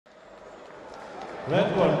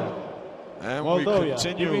Red corner. And Moldova, we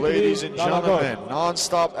continue, Dmitri, ladies and gentlemen. Galagot.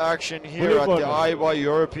 Non-stop action here Blue at corner. the AIBA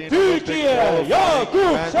European Olympic Türkiye, Qualifying Yakup,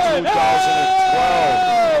 Event Sener.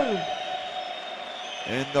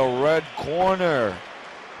 2012. In the red corner,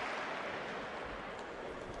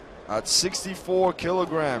 at 64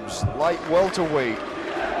 kilograms, light welterweight,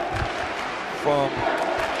 from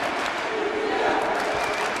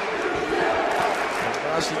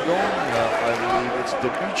Macedonia, I believe it's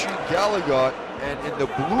Dmitri Galagot. And in the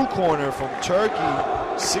blue corner from Turkey,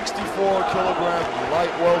 64 kilogram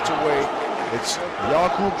light welterweight, it's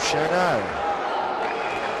Yakup Sener.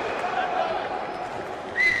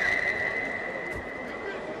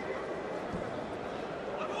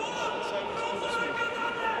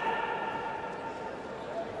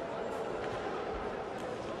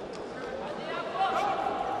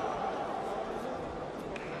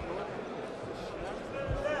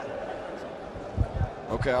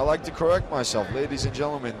 Okay, I like to correct myself, ladies and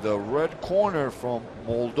gentlemen. The red corner from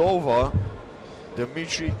Moldova,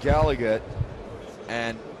 Dmitri Galagot,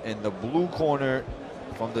 and in the blue corner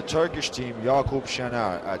from the Turkish team, Yakup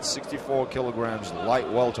Sener at 64 kilograms light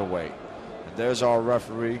welterweight. And there's our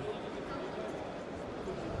referee,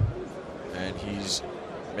 and he's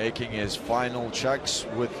making his final checks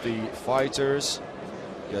with the fighters,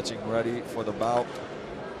 getting ready for the bout.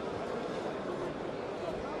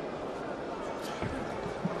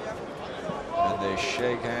 They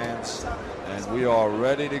shake hands, and we are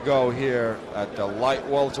ready to go here at the light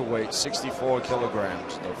welterweight, 64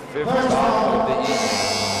 kilograms, the fifth bout of the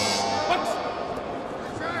evening.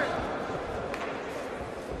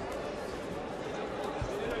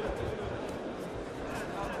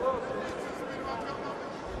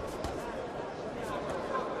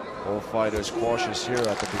 Both fighters cautious here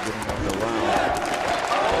at the beginning of the round.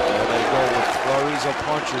 There they go with flurries of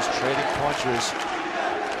punches, trading punches.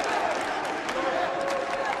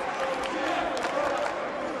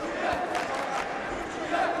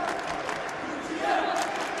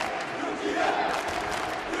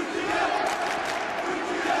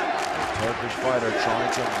 Turkish fighter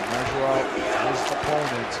trying to measure out his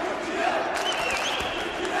opponent.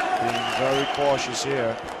 Being very cautious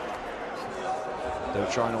here.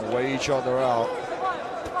 They're trying to weigh each other out.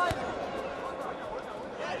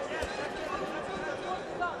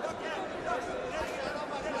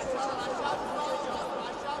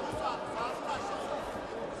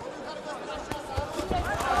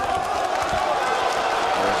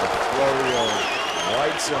 There's a flurry of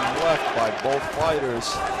rights and left by both fighters.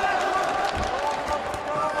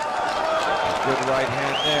 Good right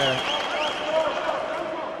hand there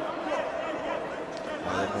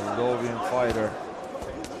by the Moldovan fighter.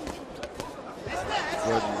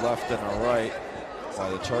 Good left and a right by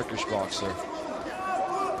the Turkish boxer.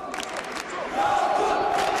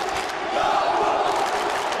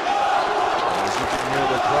 As you can hear,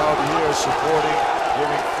 the crowd here supporting,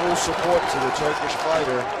 giving full support to the Turkish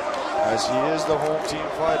fighter, as he is the home team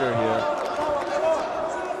fighter here.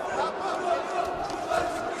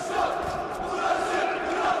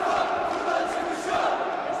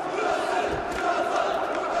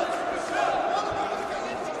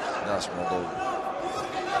 That's Moldova.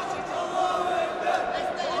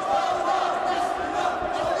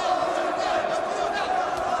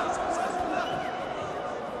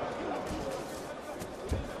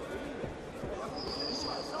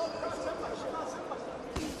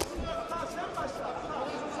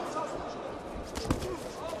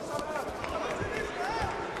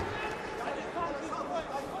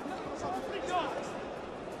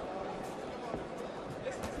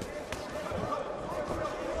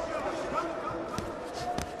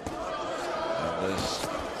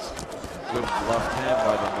 Good left hand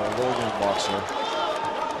by the Moldovan boxer.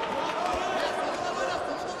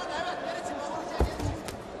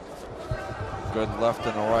 Good left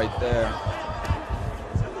and a right there.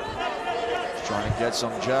 He's trying to get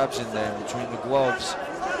some jabs in there between the gloves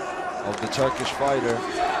of the Turkish fighter.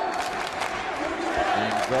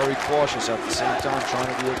 Being very cautious at the same time, trying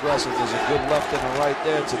to be aggressive. There's a good left and a right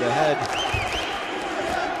there to the head.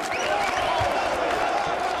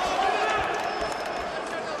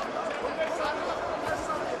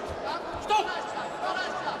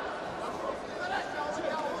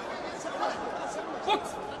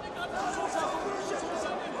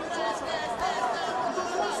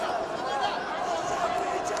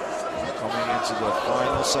 To the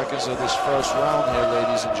final seconds of this first round here,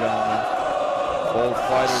 ladies and gentlemen. Both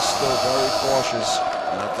fighters still very cautious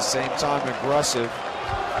and at the same time aggressive.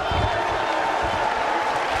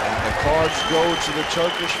 And the cards go to the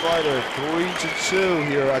Turkish fighter, 3-2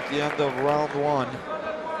 here at the end of round one.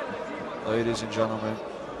 Ladies and gentlemen.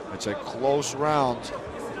 It's a close round.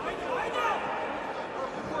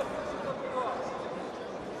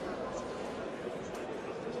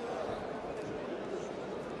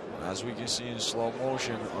 As we can see in slow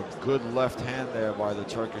motion, a good left hand there by the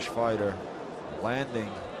Turkish fighter, landing.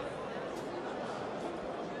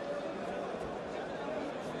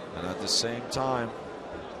 And at the same time,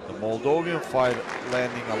 the Moldovan fighter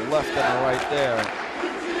landing a left and a right there.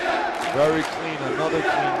 Very clean, another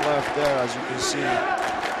clean left there, as you can see.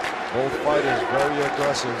 Both fighters very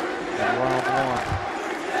aggressive in round one.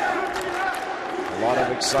 A lot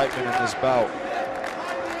of excitement in this bout.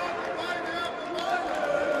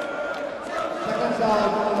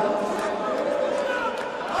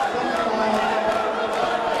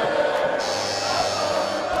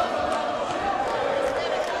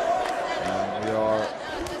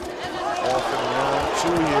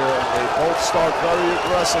 Start very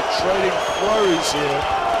aggressive, trading flurries here.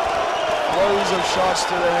 Flurries of shots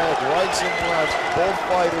to the head, rights and lefts. Both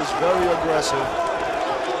fighters very aggressive.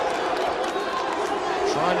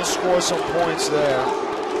 Trying to score some points there.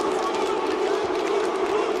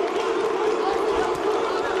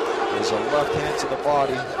 There's a left hand to the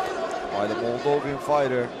body by the Moldovan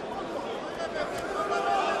fighter.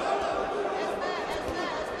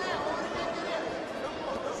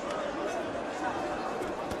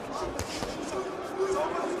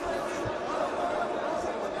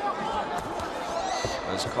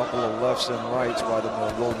 There's a couple of lefts and rights by the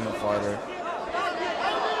Moldovan fighter.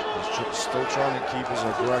 He's still trying to keep his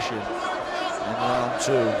aggression in round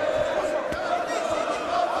two.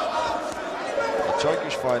 The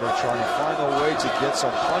Turkish fighter trying to find a way to get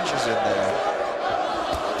some punches in there.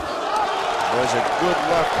 There's a good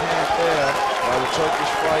left hand there by the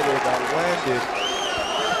Turkish fighter that landed.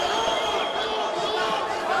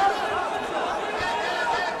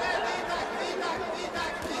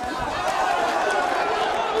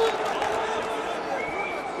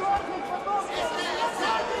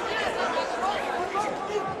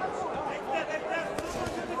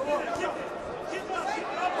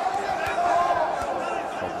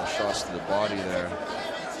 To the body there. There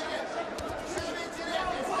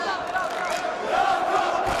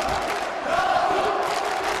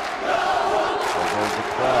goes the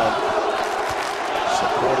crowd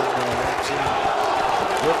supporting the home team. A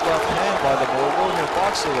good left hand by the Moldovan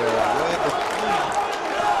boxer there. Landed clean.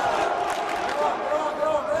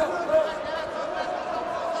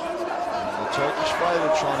 And the Turkish fighter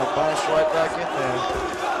trying to bounce right back in there.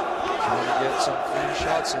 Trying to get some clean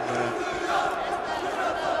shots in there.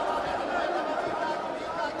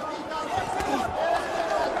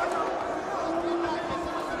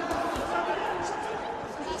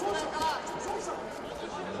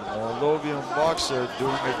 Moldovan boxer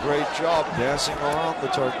doing a great job dancing around the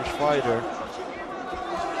Turkish fighter,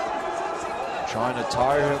 trying to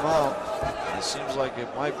tire him out. It seems like it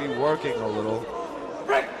might be working a little.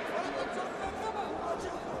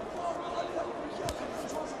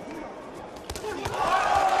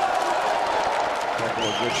 Couple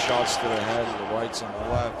of good shots to the head, the rights and the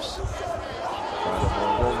lefts by the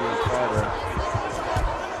Moldovan fighter.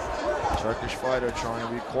 Turkish fighter trying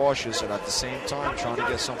to be cautious and at the same time trying to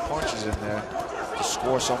get some punches in there to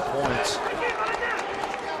score some points.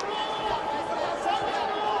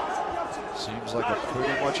 Seems like a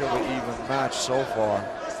pretty much of an even match so far,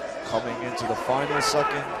 coming into the final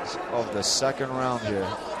seconds of the second round here.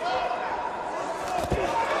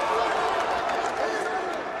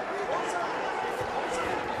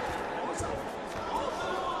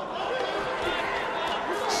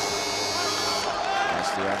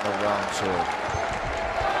 The end of round two.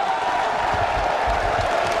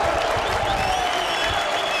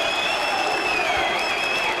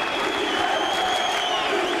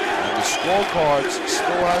 And the scorecards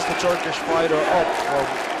still has the Turkish fighter up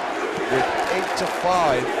with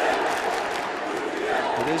 8-5.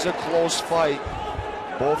 It is a close fight.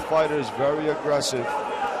 Both fighters very aggressive,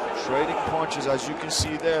 trading punches. As you can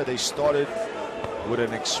see there, they started with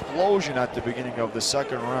an explosion at the beginning of the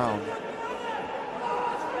second round.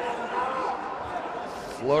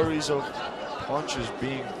 Flurries of punches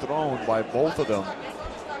being thrown by both of them.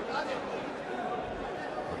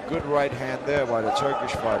 A good right hand there by the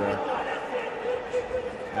Turkish fighter.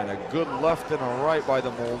 And a good left and a right by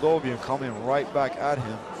the Moldovan coming right back at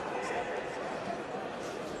him.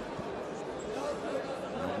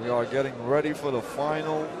 And we are getting ready for the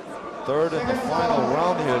final, third and the final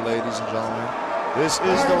round here, ladies and gentlemen. This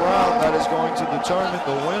is the round that is going to determine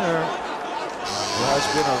the winner. It has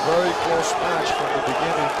been a very close match from the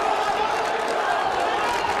beginning.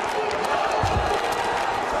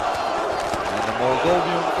 And the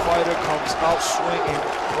Moldovan fighter comes out swinging,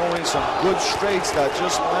 throwing some good straights that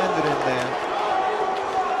just landed in there.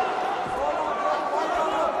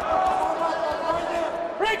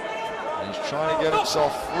 He's trying to get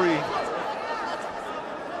himself free.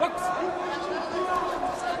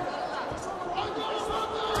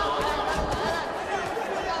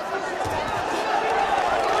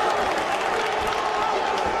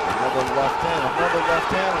 Another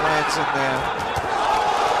left hand lands in there.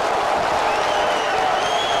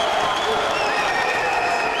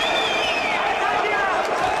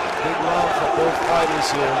 Big round for both fighters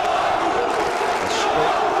here. A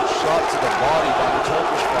straight shot to the body by the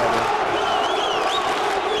Turkish fighter.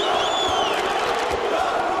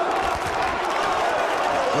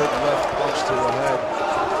 Good left punch to the head.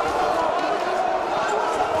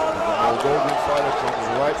 And the Moldovan fighter comes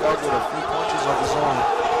right back with a few punches of his own.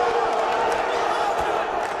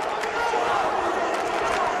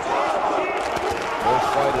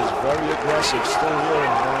 Fighters very aggressive, still here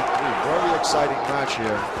in round 3. Very exciting match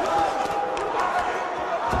here.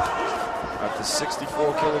 At the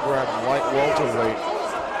 64 kilogram light welterweight.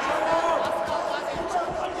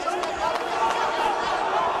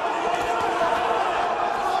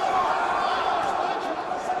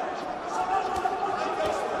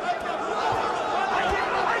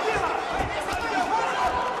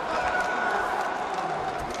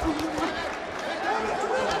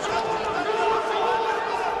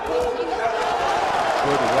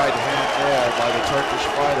 Turkish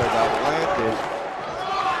fighter that landed.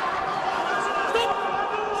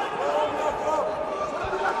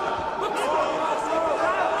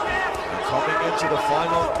 And coming into the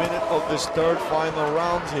final minute of this third final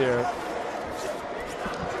round here.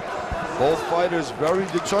 Both fighters very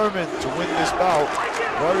determined to win this bout.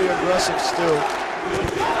 Very aggressive still.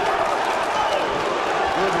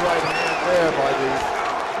 Good right hand there by the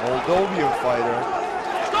Moldovan fighter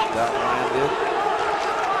that landed.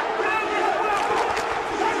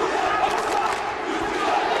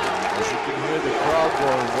 The crowd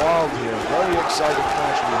going wild here. Very exciting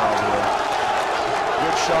match we have here.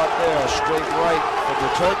 Good shot there, straight right from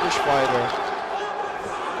the Turkish fighter.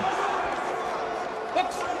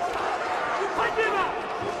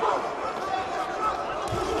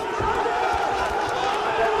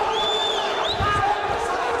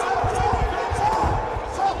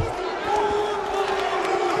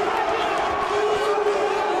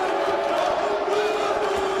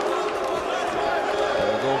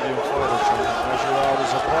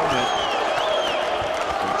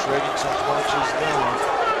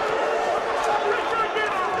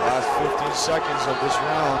 Seconds of this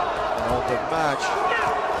round of the match.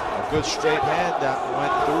 A good straight hand that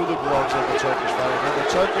went through the gloves of the Turkish fighter. And the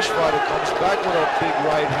Turkish fighter comes back with a big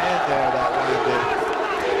right hand there that landed.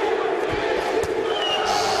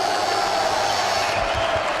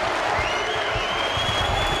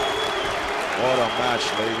 What a match,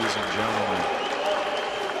 ladies and gentlemen.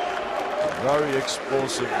 Very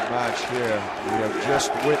explosive match here. We have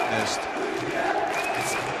just witnessed.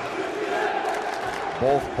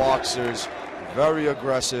 Both boxers very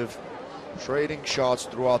aggressive, trading shots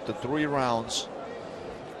throughout the 3 rounds.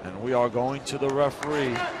 And we are going to the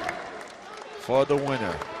referee for the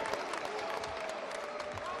winner.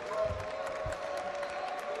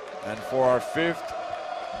 And for our 5th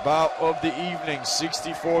bout of the evening,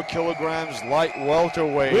 64 kilograms light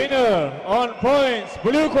welterweight. Winner on points,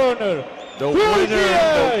 blue corner. The winner in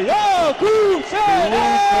the Yakup blue corner,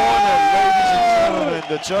 ladies and gentlemen,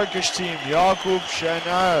 the Turkish team, Yakup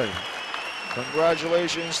Sener.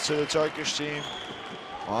 Congratulations to the Turkish team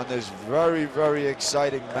on this very, very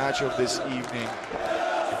exciting match of this evening.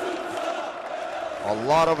 A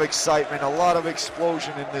lot of excitement, a lot of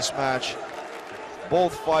explosion in this match.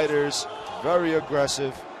 Both fighters very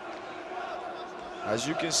aggressive. As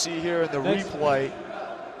you can see here in the replay,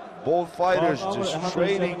 both fighters just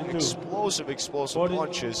trading explosive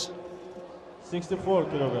punches. 64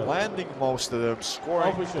 kilograms. Landing most of them,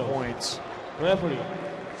 scoring points. Referee,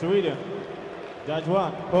 Sweden. Judge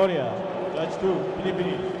 1, Korea. Judge 2,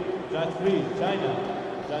 Philippines. Judge 3,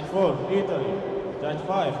 China. Judge 4, Italy. Judge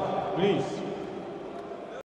 5, Greece.